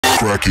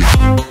So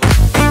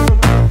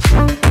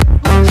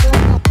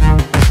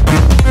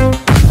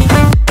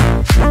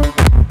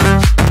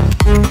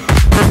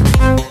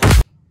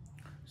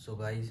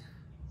guys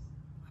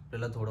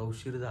आपल्याला थोडा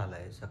उशीर झाला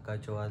आहे,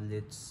 सकाळचे वाजले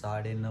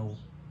 9:30.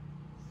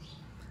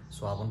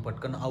 सो आपण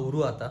पटकन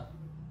आवरू आता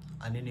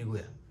आणि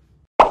निघूया.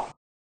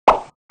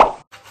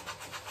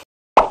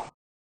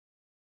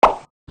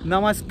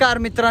 नमस्कार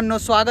मित्रांनो,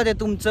 स्वागत आहे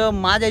तुमचं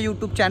माझ्या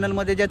यूट्यूब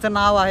चॅनलमध्ये ज्याचं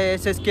नाव आहे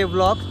SSK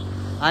व्लॉग्स.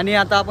 आणि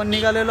आता आपण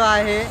निघालेलो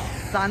आहे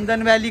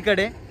सांदन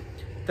व्हॅलीकडे.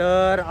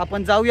 तर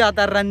आपण जाऊया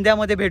आता,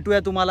 रंध्यामध्ये भेटूया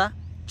तुम्हाला.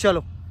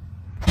 चलो.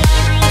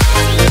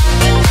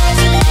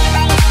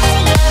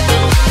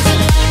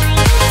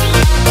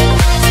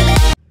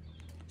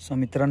 सो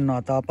मित्रांनो,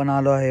 आता आपण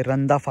आलो आहे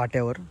रंधा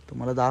फाट्यावर.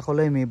 तुम्हाला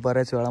दाखवलं आहे मी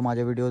बऱ्याच वेळा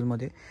माझ्या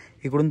व्हिडिओजमध्ये.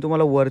 इकडून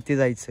तुम्हाला वरती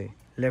जायचं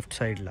आहे लेफ्ट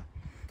साईडला,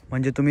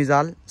 म्हणजे तुम्ही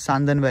जाल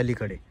सांदन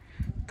व्हॅलीकडे.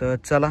 तर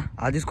चला,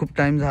 आधीच खूप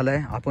टाईम झाला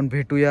आहे, आपण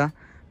भेटूया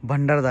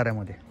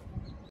भंडारदाऱ्यामध्ये.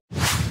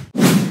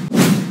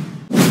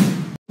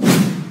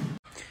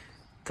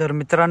 तर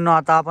मित्रांनो,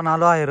 आता आपण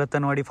आलो आहे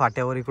रतनवाडी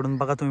फाट्यावर. इकडून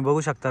बघा, तुम्ही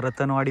बघू शकता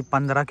रतनवाडी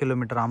 15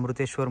 किलोमीटर,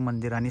 अमृतेश्वर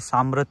मंदिर आणि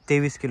साम्रत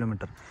 23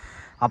 किलोमीटर.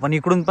 आपण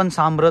इकडून पण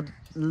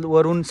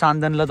साम्रतवरून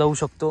सांदनला जाऊ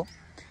शकतो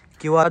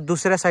किंवा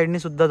दुसऱ्या साईडने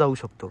सुद्धा जाऊ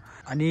शकतो.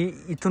 आणि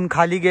इथून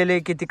खाली गेले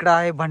की तिकडं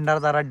आहे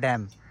भंडारदारा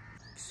डॅम.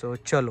 सो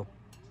चलो.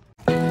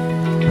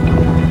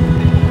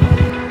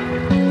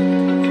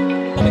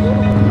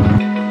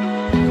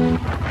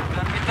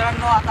 तर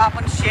मित्रांनो, आता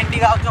आपण शेंडी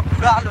गावच्या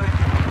पुढं आलोय.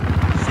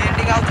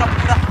 शेंडी गावच्या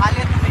पुढं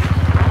आले तुम्ही,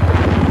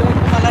 तर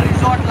तुम्हाला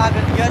रिसॉर्ट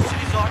लागेल, यश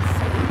रिसॉर्ट.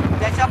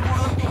 त्याच्या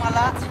पुढून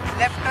तुम्हाला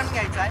लेफ्ट टर्न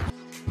घ्यायचा आहे.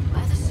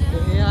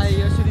 हे आहे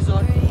यश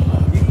रिसॉर्ट.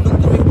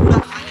 इकडून तुम्ही पुढं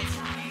आले,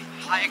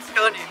 हा एक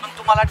टर्न आहे, पण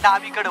तुम्हाला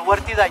डावीकडे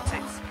वरती जायचं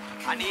आहे.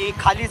 आणि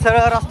खाली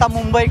सरळ रस्ता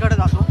मुंबईकडे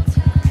जातो,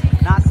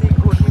 नाशिक,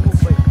 घोटी,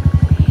 मुंबई.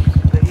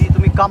 तर ही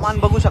तुम्ही कमान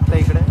बघू शकता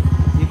इकडे.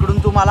 इकडून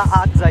तुम्हाला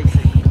आत जायचं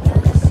आहे.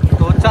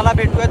 तो चला,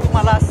 भेटूया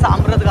तुम्हाला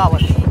साम्रत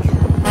गावात.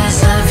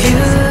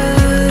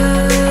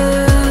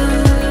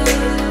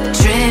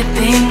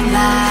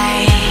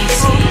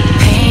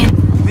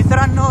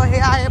 मित्रांनो, हे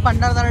आहे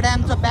भंडारदारा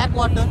डॅमचं बॅक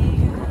वॉटर.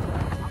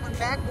 आपण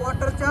बॅक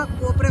वॉटरच्या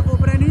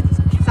कोपऱ्यानीच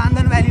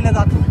सांदन व्हॅलीला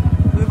जातो,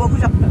 तुम्ही बघू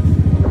शकता.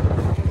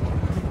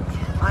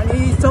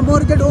 आणि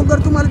समोर जे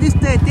डोंगर तुम्हाला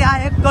दिसतंय ते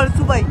आहे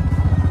कळसुबाई.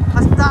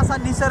 मस्त असा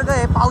निसर्ग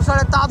आहे.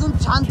 पावसाळ्यात तर अजून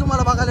छान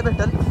तुम्हाला बघायला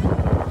भेटेल.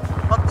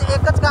 फक्त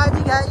एकच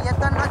काळजी घ्या,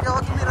 येताना जेव्हा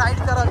तुम्ही राईड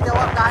कराल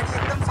तेव्हा गाडी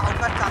एकदम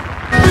सावकाश चालवा.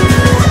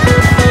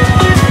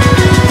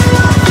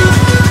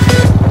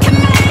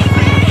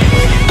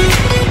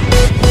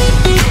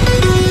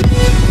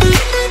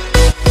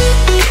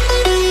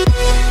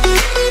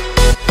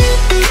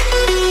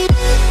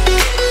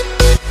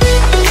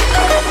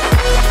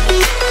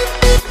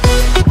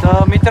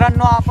 तर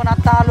मित्रांनो, आपण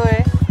आता आलोय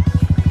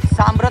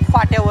साम्रत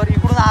फाट्यावर.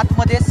 इकडून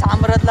आतमध्ये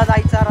साम्रतला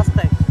जायचा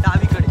रस्ता आहे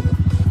डावीकडे.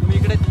 तुम्ही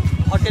इकडे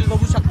हॉटेल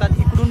बघू शकता.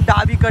 इकडून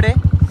डावीकडे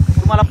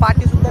तुम्हाला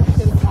पाटी सुद्धा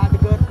दिसेल,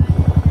 घाटघर.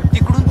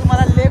 तिकडून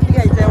तुम्हाला लेफ्ट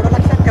घ्यायचं, एवढं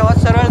लक्षात ठेवा.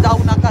 सरळ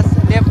जाऊ नका,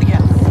 लेफ्ट घ्या.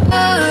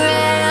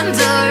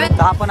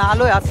 तर आपण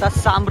आलोय आता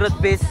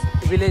साम्रत बेस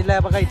विलेजला.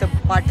 बघा, इथं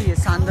पाटी आहे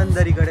सांदन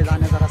दरीकडे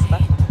जाण्याचा रस्ता.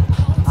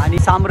 आणि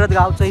साम्रत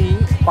गावचं ही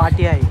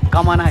पाटी आहे,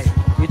 कमान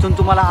आहे. इथून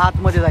तुम्हाला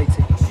आतमध्ये जायचं.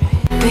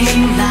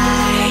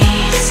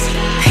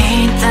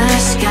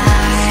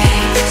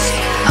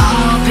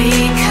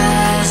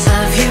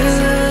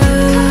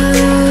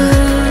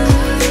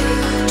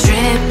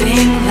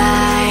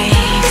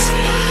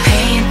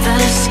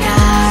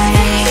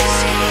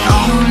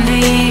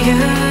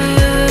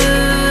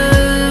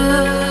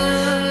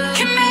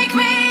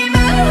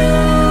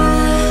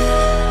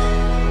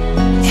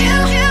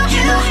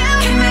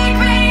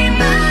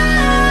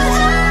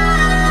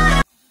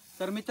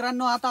 तर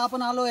मित्रांनो, आता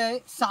आपण आलो आहे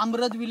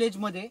साम्रत विलेज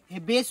मध्ये. हे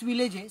बेस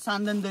विलेज आहे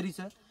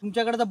सांदनदरीचं.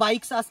 तुमच्याकडे जर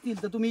बाईक्स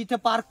असतील तर तुम्ही इथे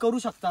पार्क करू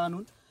शकता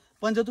आणून.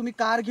 पण जर तुम्ही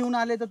कार घेऊन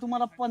आले तर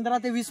तुम्हाला 15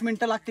 ते 20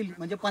 मिनिटं लागतील.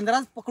 म्हणजे 15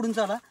 पकडून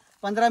चला,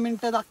 15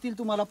 मिनिटं लागतील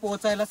तुम्हाला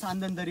पोहोचायला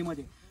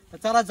सांदनदरीमध्ये. तर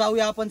चला,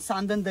 जाऊया आपण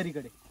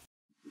सांदनदरीकडे.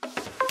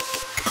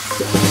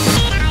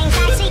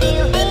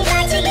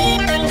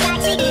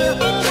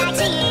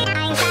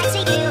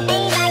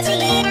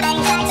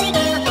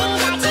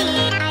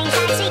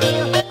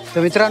 तर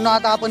मित्रांनो,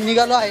 आता आपण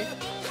निघालो आहे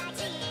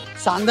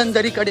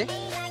सांदनदरीकडे.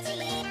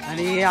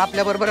 आणि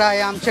आपल्या बरोबर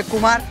आहे आमचे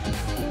कुमार,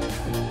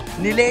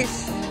 निलेश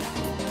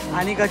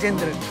आणि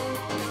गजेंद्र.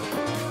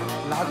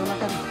 लाजू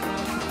नका.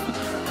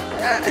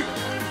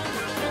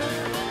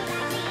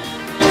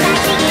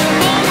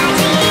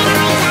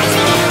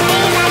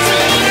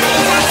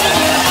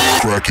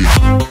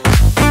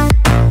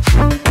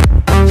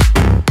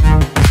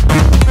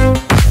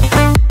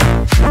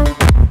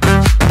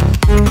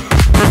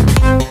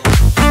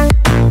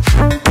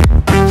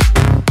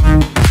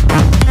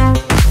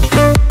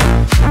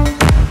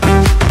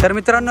 तर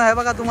मित्रांनो, हे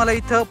बघा, तुम्हाला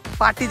इथं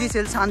पाटी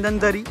दिसेल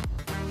सांदनदरी.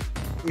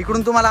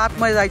 इकडून तुम्हाला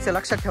आतमध्ये जायचं,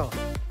 लक्षात ठेवा.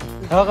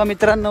 हे बघा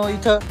मित्रांनो,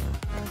 इथं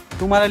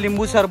तुम्हाला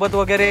लिंबू सरबत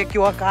वगैरे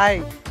किंवा काय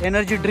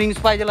एनर्जी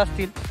ड्रिंक्स पाहिजे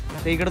असतील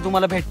तर इकडे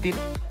तुम्हाला भेटतील.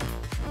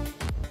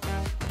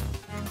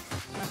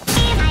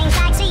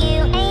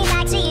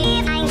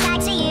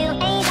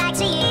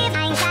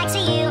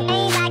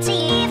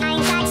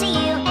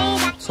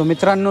 सो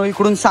मित्रांनो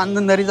इकडून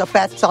सांदन दरीचा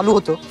पॅच चालू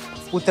होतो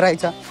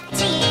उतरायचा.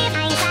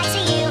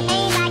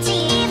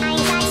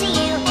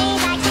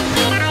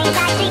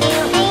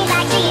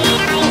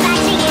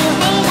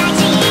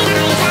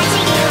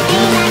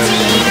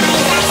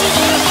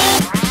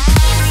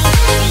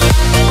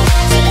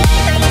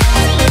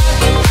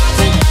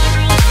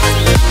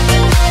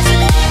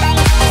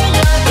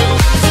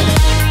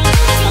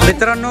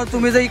 मित्रांनो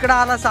तुम्ही जर इकडं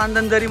आला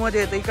सांदन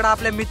दरीमध्ये तर इकडं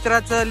आपल्या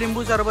मित्राचं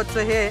लिंबू सरबतचं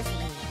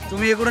हे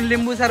तुम्ही इकडून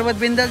लिंबू सरबत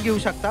बिंदास घेऊ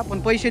शकता पण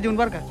पैसे देऊन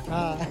बरं का.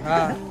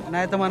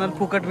 नाही तर म्हणाल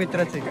फुकट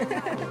मित्राचे.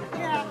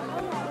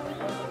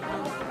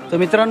 तर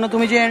मित्रांनो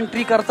तुम्ही जी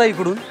एंट्री करता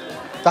इकडून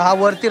तर हा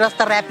वरती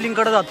रस्ता रॅपलिंग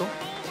कडे जातो.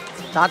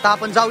 तर आता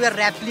आपण जाऊया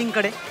रॅपलिंग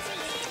कडे.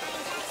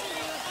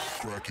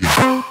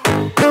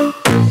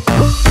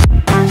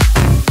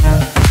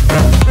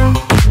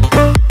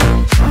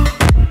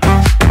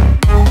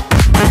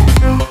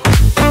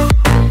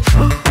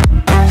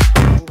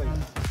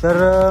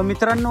 तर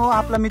मित्रांनो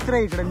आपला मित्र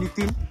आहे इकडे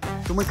नितीन.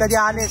 तुम्ही कधी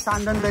आले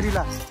सांदन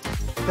दरीला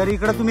तर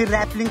इकडे तुम्ही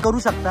रॅपलिंग करू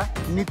शकता.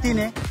 नितीन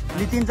आहे.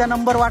 नितीनचा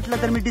नंबर वाटला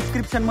तर मी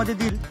डिस्क्रिप्शन मध्ये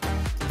देईल.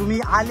 तुम्ही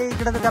आले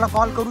इकडे तर त्याला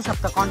कॉल करू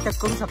शकता, कॉन्टॅक्ट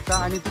करू शकता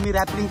आणि तुम्ही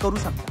रॅपलिंग करू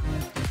शकता.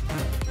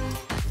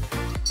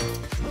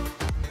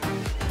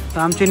 तर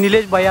आमचे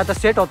निलेश भाई आता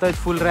सेट होत आहेत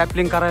फुल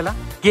रॅपलिंग करायला.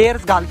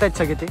 गेअर्स घालतायत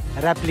सगळे ते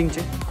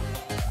रॅपलिंगचे.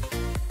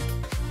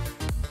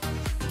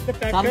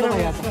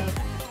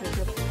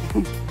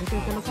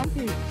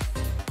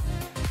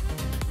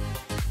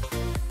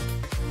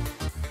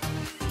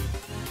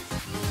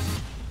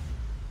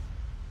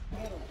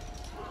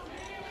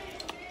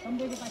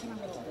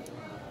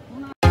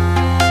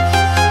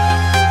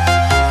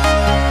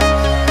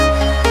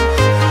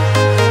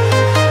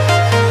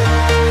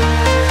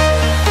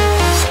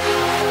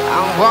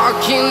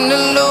 Walking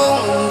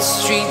alone, the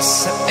streets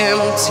are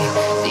empty.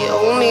 The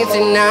only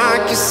thing I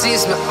can see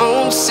is my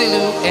own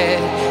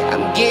silhouette.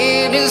 I'm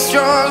getting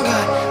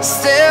stronger,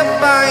 step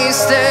by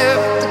step.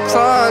 The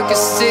clock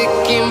is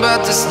ticking, but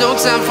there's no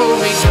time for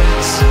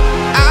regrets.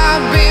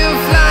 I've been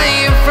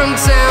flying from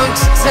town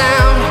to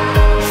town,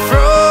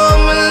 from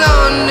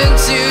London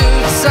to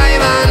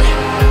Taiwan.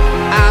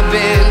 I've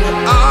been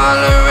all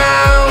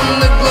around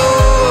the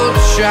globe,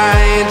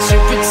 trying to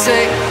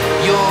protect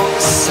your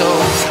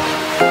soul.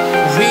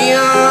 We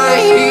are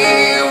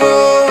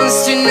heroes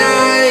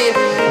tonight.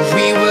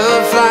 We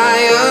will fly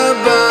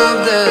above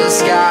the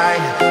sky.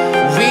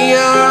 We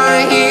are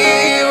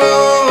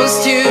heroes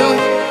tonight.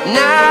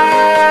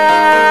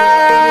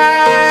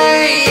 Yeah.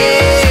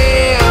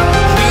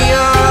 We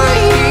are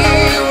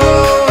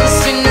heroes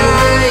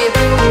tonight.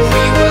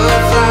 We will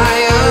fly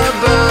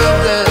above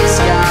the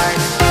sky.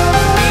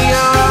 We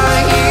are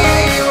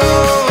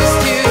heroes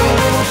tonight.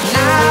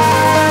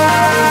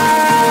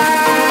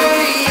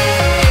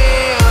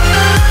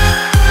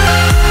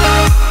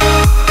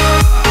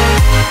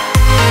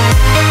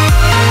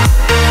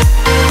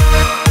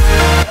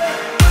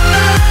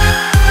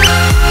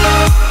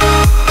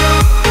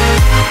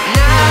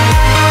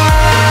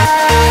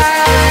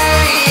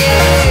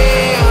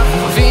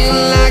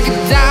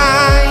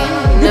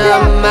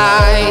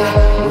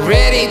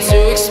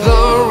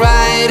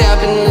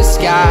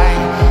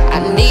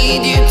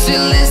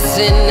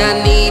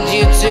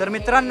 तर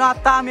मित्रांनो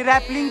आता आम्ही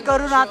rappelling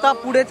करून आता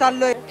पुढे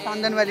चाललोय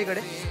सांदन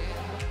व्हॅलीकडे.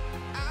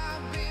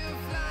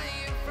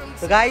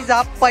 तर guys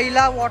हा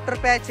पहिला वॉटर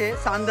पॅच आहे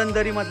सांदन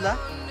दरी मधला.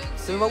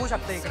 तुम्ही बघू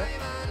शकता इकडे.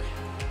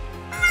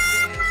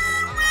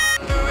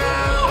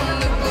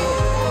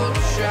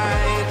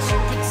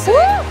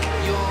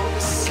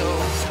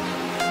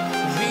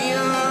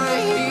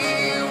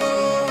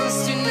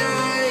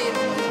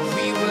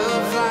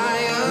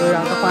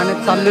 आता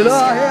पाण्यात चाललेलो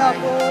आहे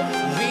आपण.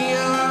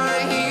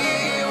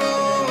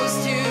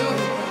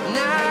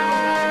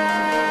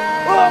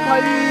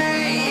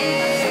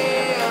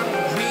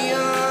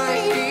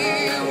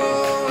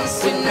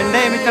 थंड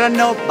आहे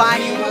मित्रांनो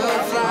पाणी.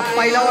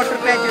 पहिला वॉटर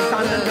पॅच आहे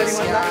सांदन दरी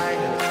मधला.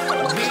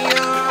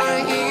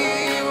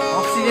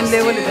 ऑक्सिजन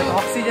लेवल आहे त्यात.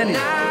 ऑक्सिजन आहे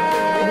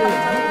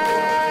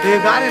ते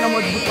गार आहे ना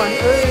मजबूत पाणी.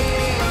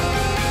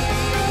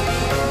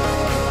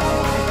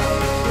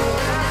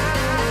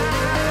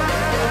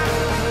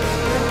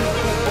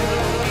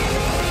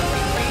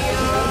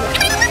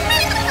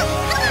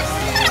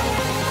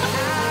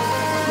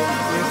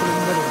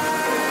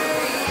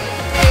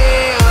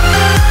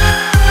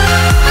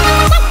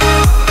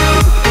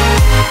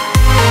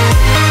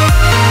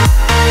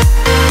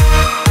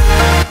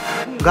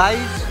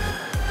 गाईज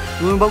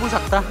तुम्ही बघू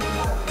शकता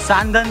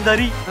सांदन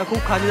दरी खूप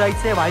खाली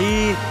जायचंय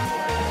भाई.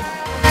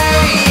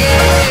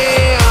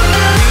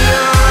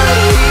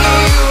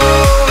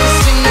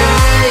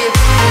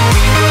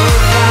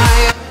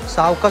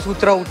 सावकाश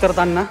उतरा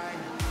उतरताना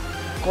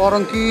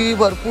कारण की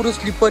भरपूर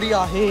स्लिपरी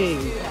आहे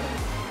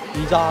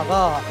ही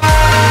जागा.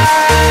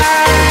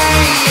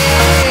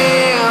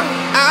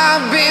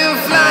 I've been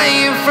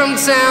flying from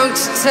town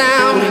to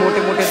town,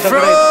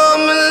 from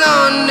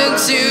London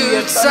to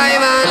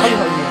Taiwan.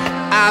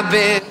 I've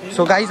been.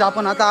 So guys,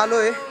 आपण आता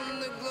आलोय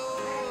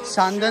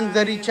सांदन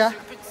दरीच्या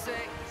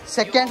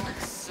सेकंड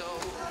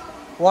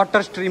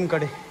वॉटर स्ट्रीम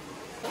कडे.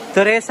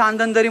 तर हे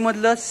सांदनदरी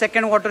मधलं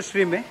सेकंड वॉटर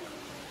स्ट्रीम आहे,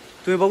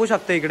 तुम्ही बघू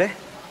शकता इकडे.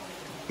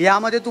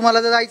 यामध्ये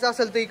तुम्हाला जर जायचं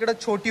असेल तर इकडे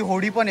छोटी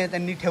होडी पण आहे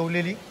त्यांनी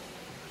ठेवलेली.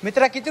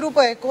 मित्रा किती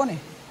रुपये? कोण आहे?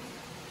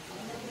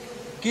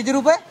 किती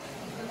रुपये?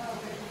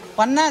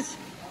 50.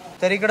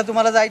 तर इकडे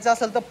तुम्हाला जायचं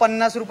असेल तर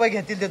 50 रुपये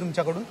घेतील ते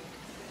तुमच्याकडून.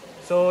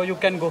 So you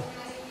can go.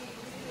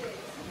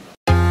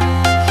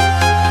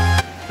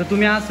 तर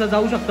तुम्ही असं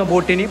जाऊ शकता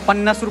बोटीने.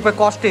 50 रुपये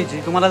कॉस्ट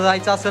यायची तुम्हाला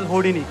जायचं असेल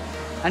होडीने.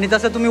 आणि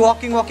तसं तुम्ही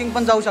वॉकिंग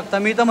पण जाऊ शकता.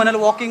 मी तर म्हणाल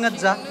वॉकिंगच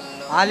जा,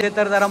 आले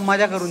तर जरा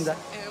मजा करून जा.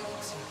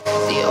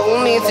 The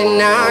only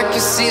thing I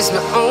can see is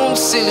my own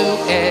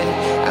silhouette.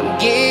 I'm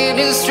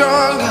getting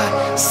stronger,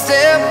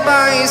 step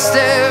by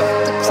step.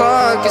 The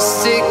clock is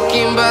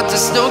ticking, but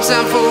there's no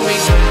time for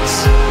regrets.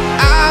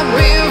 I've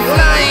been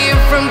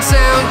flying from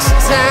town to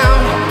town,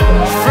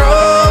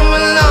 from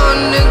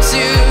London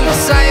to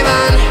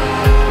Taiwan.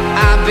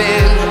 I've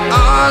been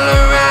all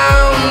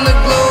around the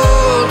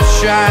globe,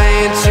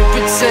 trying to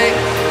protect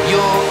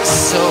your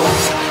soul.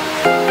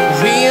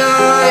 We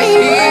are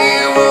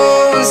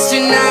heroes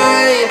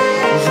tonight.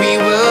 We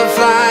will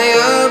fly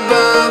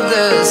above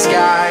the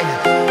sky.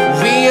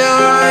 We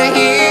are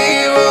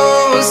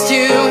heroes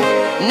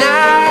tonight.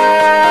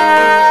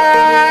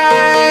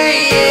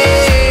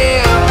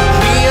 Yeah.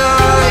 We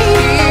are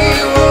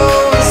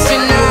heroes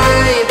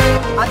tonight.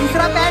 हा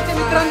दुसरा patch आहे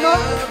मित्रांनो,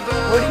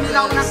 होडीने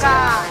जाऊ नका.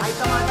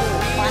 ऐका माझं,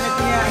 पाण्यात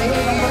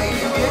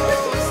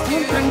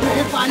खूप थंड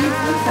आहे, पाणी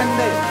खूप थंड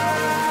आहे.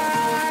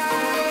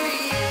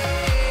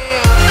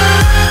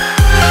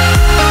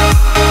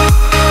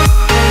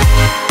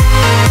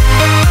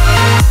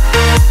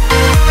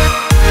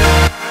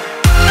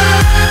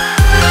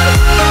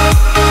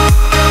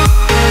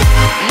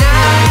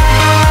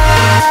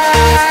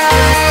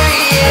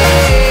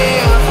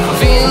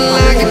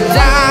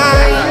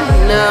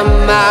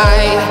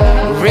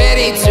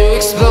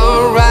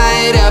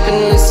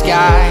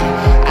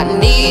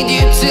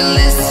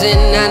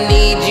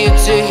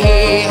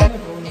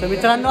 तर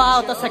मित्रांनो हा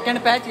होता सेकंड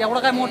पॅच. एवढा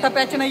काय मोठा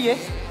पॅच नाहीये,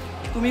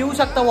 तुम्ही येऊ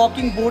शकता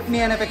वॉकिंग बोटने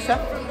येण्यापेक्षा.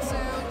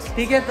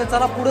 ठीक आहे, तर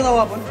चला पुढे जाऊ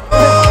आपण.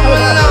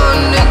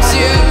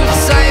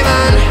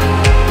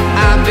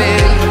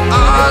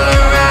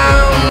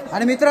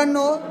 आणि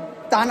मित्रांनो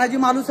तानाजी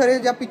मालुसरे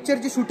ज्या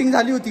पिक्चरची शूटिंग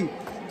झाली होती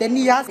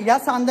त्यांनी या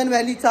सांदन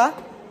व्हॅलीचा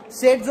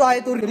सेट जो आहे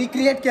तो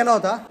रिक्रिएट केला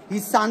होता. ही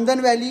सांदन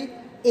व्हॅली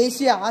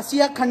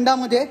आशिया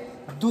खंडामध्ये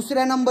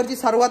दुसऱ्या नंबरची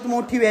सर्वात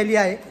मोठी व्हॅली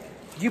आहे.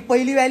 जी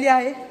पहिली व्हॅली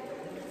आहे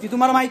ती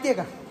तुम्हाला माहिती आहे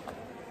का?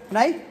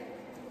 नाही.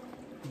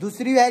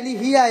 दुसरी व्हॅली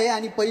ही आहे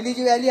आणि पहिली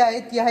जी व्हॅली आहे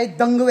ती आहे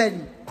दंग व्हॅली,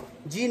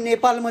 जी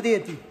नेपाळमध्ये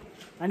येते.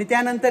 आणि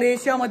त्यानंतर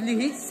एशियामधली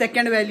ही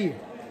सेकंड व्हॅली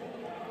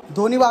आहे.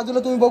 दोन्ही बाजूला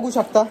तुम्ही बघू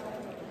शकता,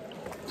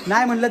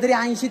 नाही म्हटलं तरी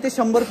 80 ते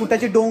 100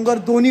 फुटाचे डोंगर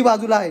दोन्ही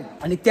बाजूला आहेत.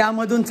 आणि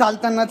त्यामधून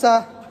चालतानाचा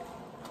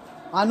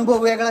अनुभव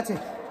वेगळाच आहे.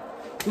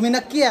 तुम्ही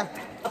नक्की या.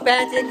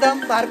 पॅच एकदम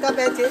बारका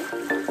पॅच आहे,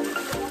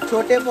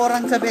 छोटे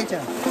पोरांचा पॅच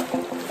आहे.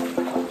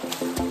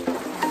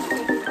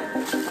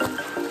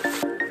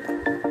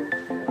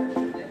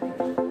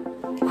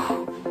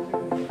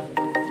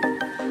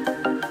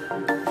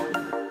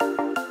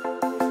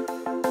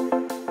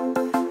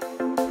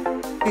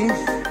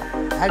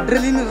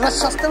 ॲड्रेलिन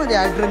रश असतं म्हणजे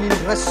ॲड्रेलिन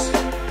रश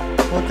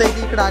होतं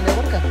इकडे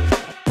आल्यावर का.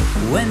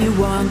 When you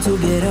want to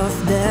get off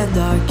that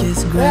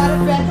darkest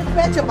ground,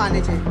 patch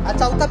पाण्याचे हा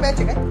चौथा पॅच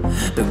आहे काय?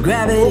 the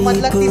gravity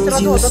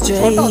pulls you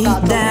straight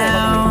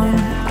down.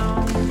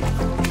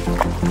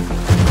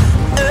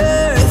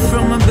 Earth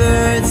from a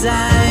bird's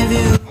eye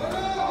view.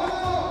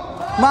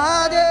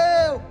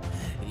 Mahadev.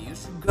 You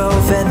should grow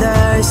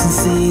feathers and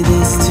see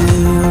this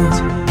too.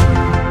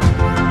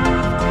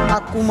 हा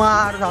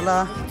कुमार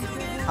झाला,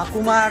 हा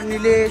कुमार,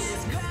 निलेश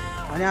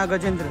आणि हा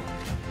गजेंद्र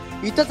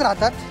इथंच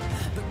राहतात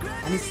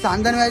आणि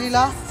सांदन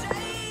व्हॅलीला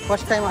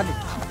फर्स्ट टाइम आले.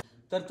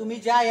 तर तुम्ही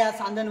ज्या या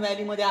सांदन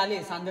व्हॅलीमध्ये आले,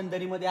 सांदन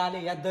दरीमध्ये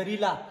आले, या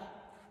दरीला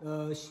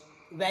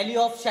व्हॅली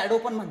ऑफ शॅडो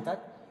पण म्हणतात.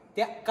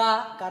 त्या का?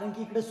 कारण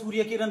की इकडे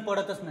सूर्यकिरण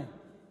पडतच नाही.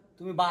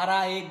 तुम्ही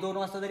 12, 1, 2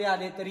 वाजता जरी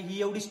आले तरी ही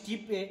एवढी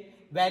स्टीप आहे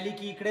व्हॅली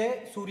की इकडे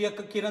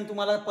सूर्यकिरण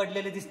तुम्हाला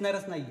पडलेले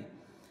दिसणारच नाहीये.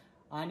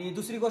 आणि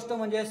दुसरी गोष्ट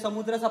म्हणजे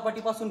समुद्र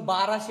सपाटीपासून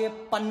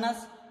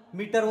 1250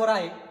 मीटरवर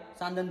आहे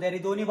सांदन दरी.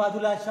 दोन्ही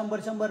बाजूला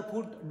 100-100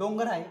 फूट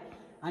डोंगर आहे.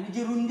 आणि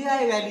जी रुंदी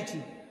आहे व्हॅलीची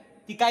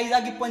ती काही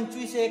जागी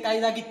 25 आहे, काही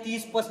जागी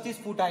 30-35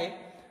 फूट आहे.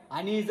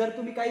 आणि जर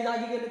तुम्ही काही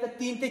जागी गेले तर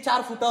 3 ते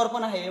 4 फुटावर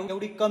पण आहे.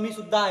 एवढी कमी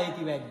सुद्धा आहे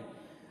ती व्हॅली.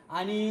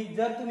 आणि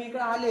जर तुम्ही इकडे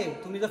आले,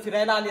 तुम्ही जर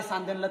फिरायला आले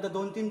सांदनला तर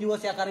 2-3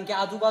 दिवस या. कारण की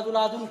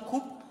आजूबाजूला अजून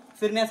खूप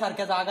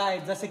फिरण्यासारख्या जागा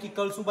आहेत, जसे की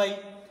कळसुबाई,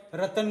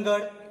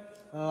 रतनगड,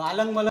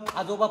 आलंगमलक,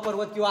 आजोबा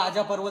पर्वत किंवा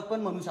आजा पर्वत पण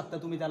म्हणू शकता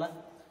तुम्ही त्याला.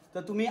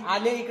 तर तुम्ही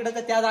आले इकडे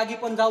तर त्या जागी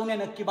पण जाऊन या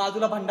नक्की.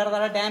 बाजूला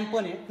भंडारदरा डॅम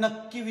पण आहे,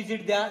 नक्की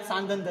विजिट द्या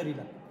सांदन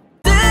दरीला.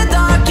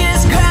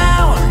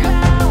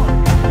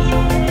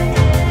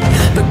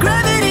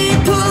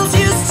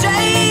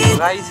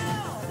 गाईज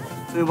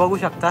तुम्ही बघू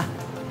शकता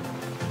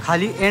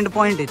खाली एंड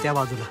पॉइंट आहे त्या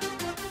बाजूला.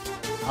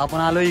 आपण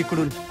आलो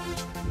इकडून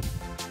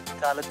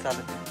चालत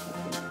चालत.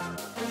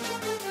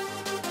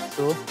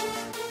 सो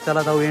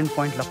चला जाऊ एंड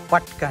पॉइंटला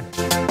पटकन.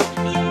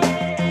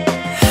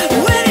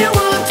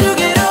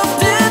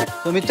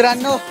 तो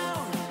मित्रांनो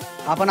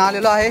आपण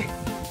आलेलो आहे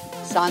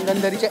सांदन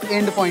दरीच्या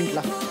एंड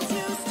पॉइंटला.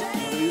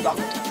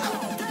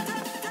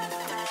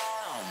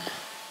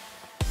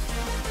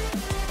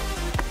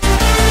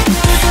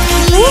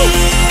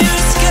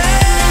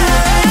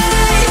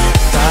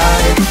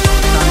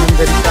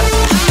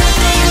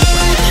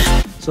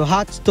 सो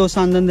हाच तो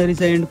सांदन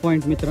दरीचा एंड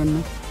पॉइंट मित्रांनो.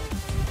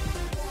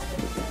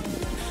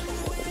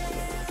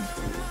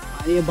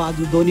 आणि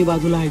बाजू दोन्ही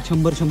बाजूला आहे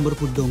 100-100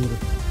 फूट डोंगर.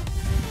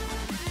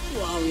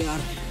 वाव यार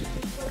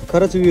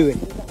खरंच व्ह्यू आहे.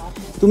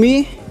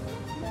 तुम्ही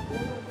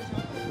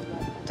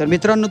तर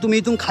मित्रांनो तुम्ही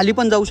इथून खाली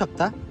पण जाऊ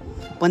शकता,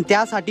 पण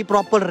त्यासाठी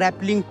प्रॉपर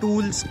रॅपलिंग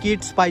टूल्स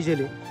किट्स पाहिजे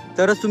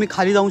तरच तुम्ही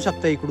खाली जाऊ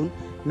शकता इकडून.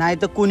 नाही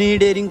तर कुणीही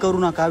डेअरिंग करू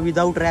नका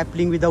विदाऊट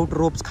रॅपलिंग विदाऊट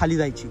रोप्स खाली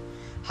जायची.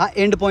 हा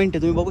एंड पॉईंट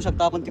आहे, तुम्ही बघू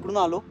शकता. आपण तिकडून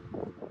आलो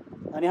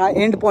आणि हा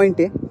एंड पॉईंट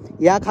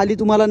आहे. या खाली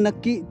तुम्हाला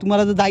नक्की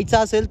तुम्हाला जर जायचं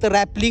असेल तर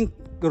रॅपलिंग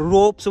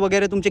रोप्स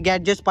वगैरे तुमचे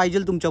गॅजेट्स पाहिजे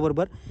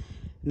तुमच्याबरोबर,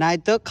 नाही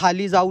तर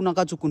खाली जाऊ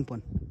नका चुकून पण.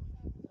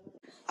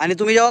 आणि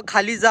तुम्ही जेव्हा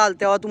खाली जाल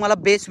तेव्हा तुम्हाला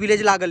बेस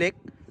विलेज लागेल. एक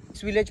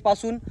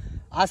विलेजपासून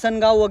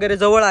आसनगाव वगैरे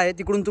जवळ आहे,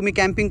 तिकडून तुम्ही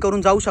कॅम्पिंग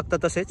करून जाऊ शकता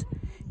तसेच,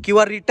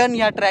 किंवा रिटर्न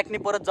या ट्रॅकने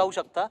परत जाऊ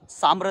शकता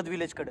सामरद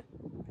विलेजकडे.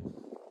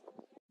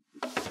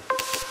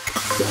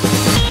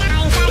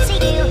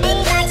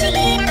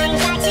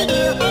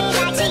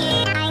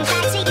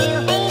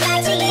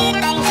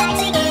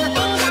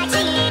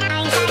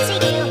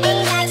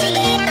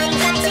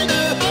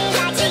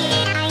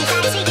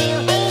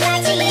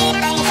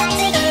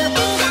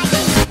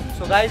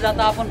 सो गाईज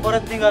आता आपण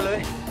परत निघालोय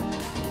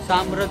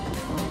सामरद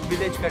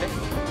विलेजकडे.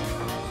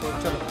 सो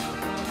चलो.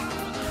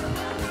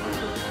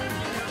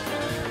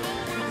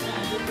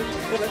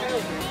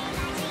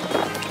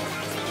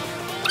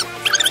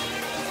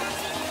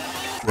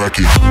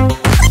 Rocky.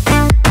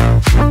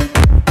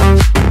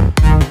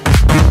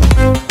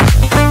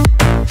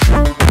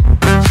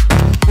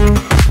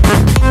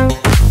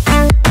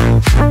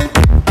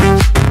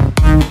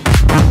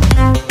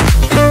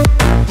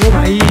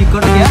 भाई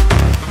कट गया.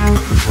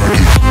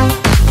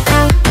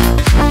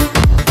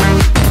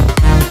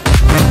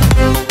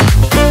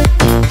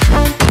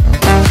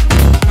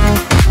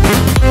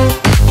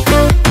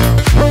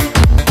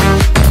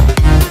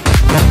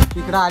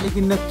 इकडे आली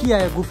की नक्की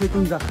आहे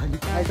गुफेतून जा खाली.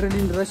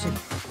 ॲड्रेनलिन रश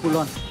आहे फुल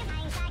ऑन.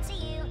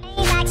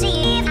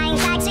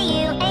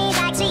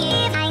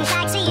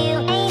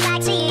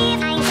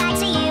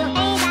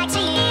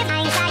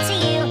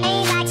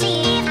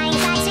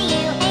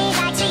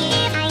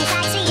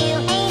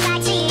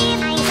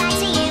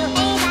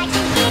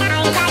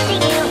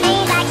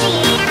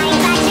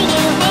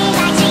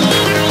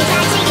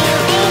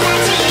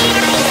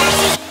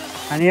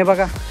 आणि हे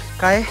बघा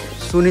काय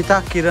सुनीता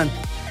किरण.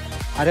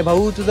 अरे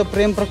भाऊ तुझं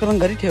प्रेम प्रकरण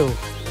घरी ठेव.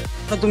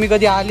 तर तुम्ही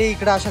कधी आले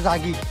इकडे अशा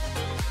जागी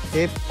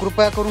हे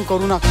कृपया करून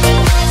करू नका.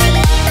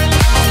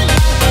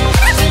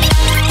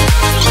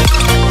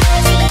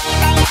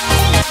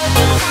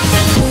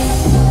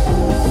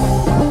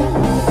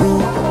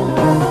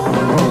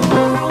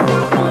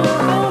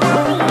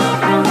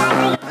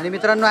 आणि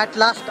मित्रांनो ॲट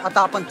लास्ट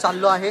आता आपण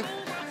चाललो आहे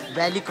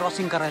व्हॅली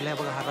क्रॉसिंग करायला. आहे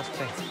बघा हा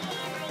रस्ता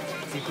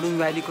आहे, इकडून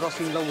व्हॅली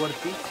क्रॉसिंगला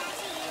वरती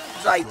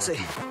जायचंय.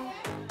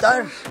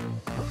 तर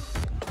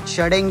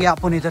चढेंगे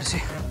आपण इधर से.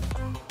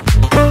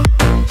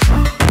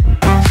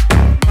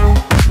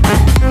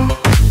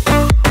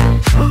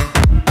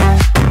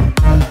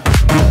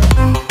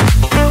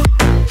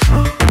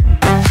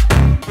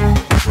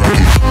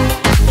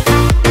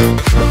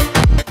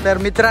 तर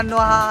मित्रांनो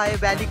हा आहे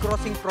व्हॅली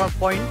क्रॉसिंग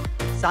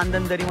पॉइंट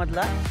सांदनदरी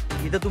मधला.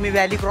 इथं तुम्ही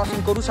व्हॅली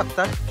क्रॉसिंग करू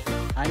शकता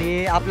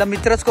आणि आपला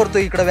मित्रच करतो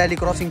इकडं व्हॅली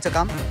क्रॉसिंगचं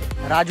काम,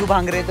 राजू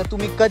भांगरे. तर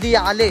तुम्ही कधी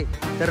आले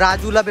तर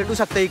राजूला भेटू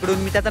शकता इकडून.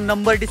 मी त्याचा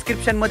नंबर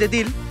डिस्क्रिप्शन मध्ये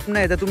देईल.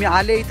 नाही तर तुम्ही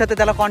आले इथं तर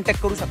त्याला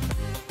कॉन्टॅक्ट करू शकता.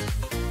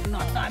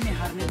 आता आम्ही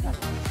हारणे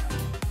झालो.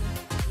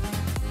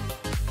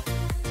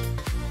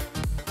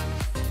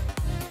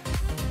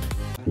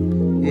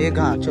 एक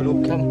हा चलो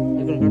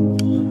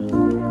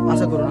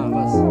असं करू ना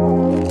बस.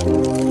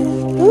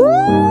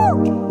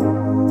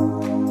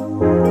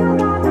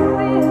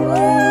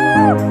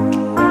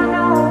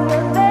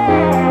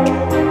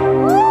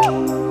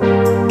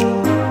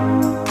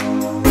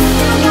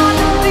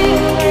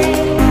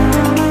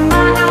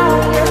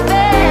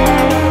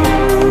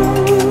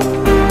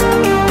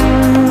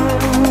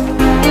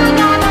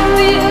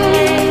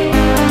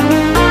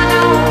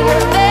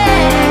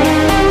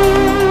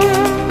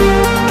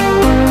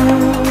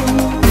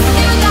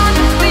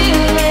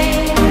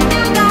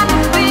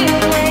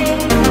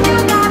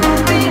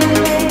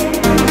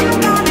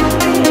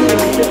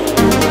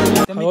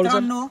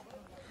 मित्रांनो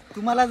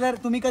तुम्हाला जर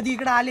तुम्ही कधी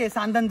इकडे आले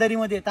सांदनदरी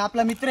मध्ये तर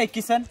आपला मित्र आहे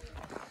किसन,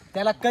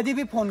 त्याला कधी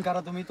भी फोन करा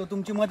तुम्ही, तो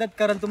तुमची मदत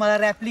करेल. तुम्हाला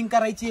रॅपलिंग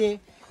करायची आहे,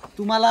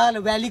 तुम्हाला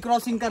व्हॅली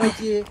क्रॉसिंग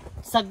करायची आहे,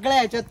 सगळ्या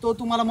ह्याच्यात तो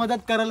तुम्हाला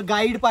मदत करेल.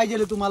 गाईड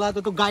पाहिजे तुम्हाला तर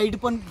तो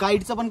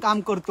गाईडचं पण काम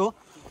करतो.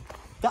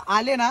 तर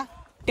आले ना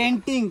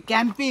टेंटिंग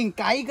कॅम्पिंग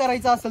काही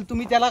करायचं असेल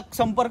तुम्ही त्याला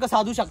संपर्क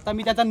साधू शकता.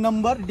 मी त्याचा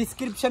नंबर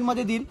डिस्क्रिप्शन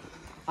मध्ये देईल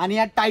आणि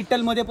या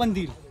टायटल मध्ये पण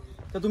देईल,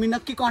 तर तुम्ही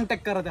नक्की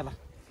कॉन्टॅक्ट करा त्याला.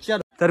 चलो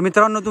तर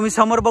मित्रांनो तुम्ही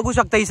समोर बघू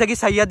शकता ही सगळी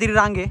सह्याद्री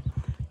रांग आहे.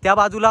 त्या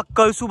बाजूला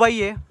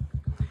कळसुबाई आहे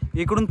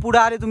इकडून पुढे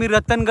आले तुम्ही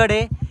रतनगड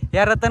आहे,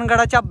 या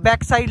रतनगडाच्या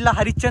बॅक साईडला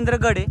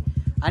हरिश्चंद्रगड आहे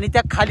आणि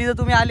त्या खाली जर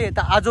तुम्ही आले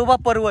तर आजोबा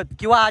पर्वत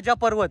किंवा आजा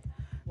पर्वत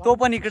तो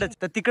पण इकडेच.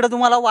 तर तिकडे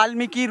तुम्हाला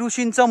वाल्मिकी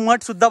ऋषींचं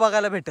मठ सुद्धा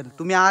बघायला भेटेल.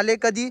 तुम्ही आले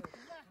कधी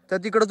तर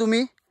तिकडे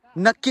तुम्ही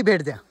नक्की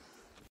भेट द्या.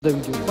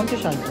 कोणत्या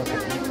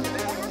शाळेत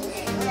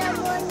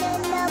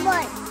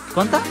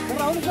कोणता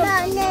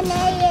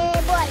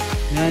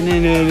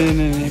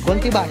नाही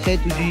कोणती भाषा आहे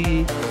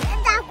तुझी?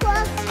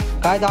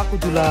 काय दाखवू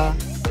तुला?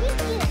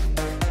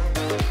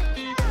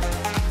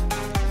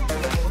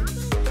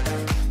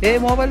 हे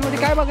मोबाईल मध्ये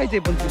काय बघायचंय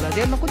पण तुला?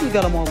 ते नको देऊ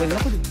त्याला मोबाईल,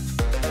 नको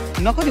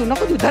देऊ नको देऊ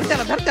नको देऊ. धर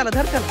त्याला धर त्याला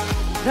धर त्याला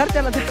धर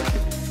त्याला धर.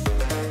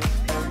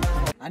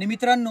 आणि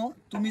मित्रांनो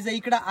तुम्ही जर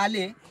इकडे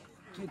आले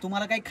की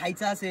तुम्हाला काही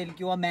खायचं असेल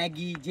किंवा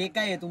मॅगी जे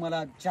काय आहे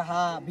तुम्हाला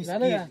चहा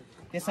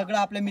बिस्किट ते सगळं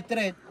आपले मित्र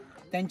आहेत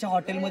त्यांच्या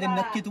हॉटेलमध्ये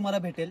नक्की तुम्हाला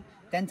भेटेल.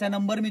 त्यांचा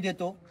नंबर मी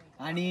देतो.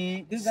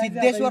 आणि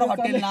सिद्धेश्वर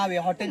हॉटेल नाव आहे,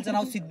 हॉटेलचं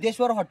नाव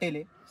सिद्धेश्वर हॉटेल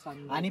आहे.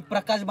 आणि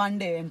प्रकाश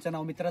बांडे यांचं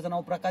नाव, मित्राचं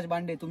नाव प्रकाश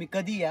बांडे. तुम्ही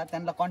कधी या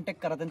त्यांना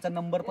कॉन्टॅक्ट करा, त्यांचा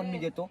नंबर पण मी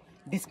देतो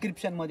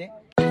डिस्क्रिप्शन मध्ये.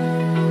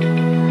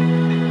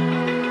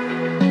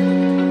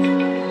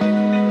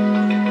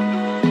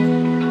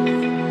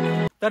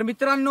 तर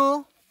मित्रांनो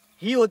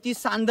ही होती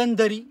सांदन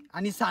दरी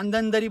आणि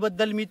सांदन दरी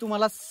बद्दल मी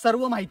तुम्हाला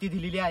सर्व माहिती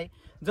दिलेली आहे.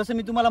 जसं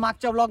मी तुम्हाला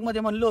मागच्या व्लॉग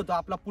मध्ये म्हणलो होतो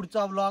आपला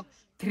पुढचा व्लॉग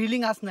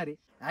थ्रिलिंग असणार आहे.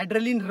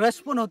 ॲड्रेलिन रश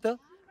पण होतं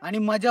आणि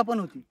मजा पण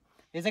होती.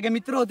 हे सगळे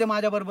मित्र होते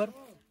माझ्या बरोबर.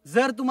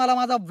 जर तुम्हाला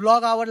माझा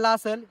व्लॉग आवडला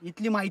असेल,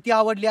 इथली माहिती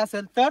आवडली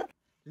असेल तर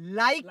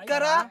लाईक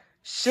करा,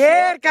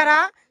 शेअर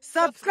करा,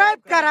 सबस्क्राईब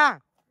करा.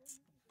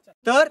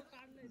 तर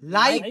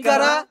लाईक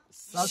करा,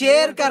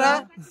 शेअर करा,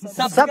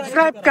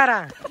 सबस्क्राईब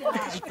करा.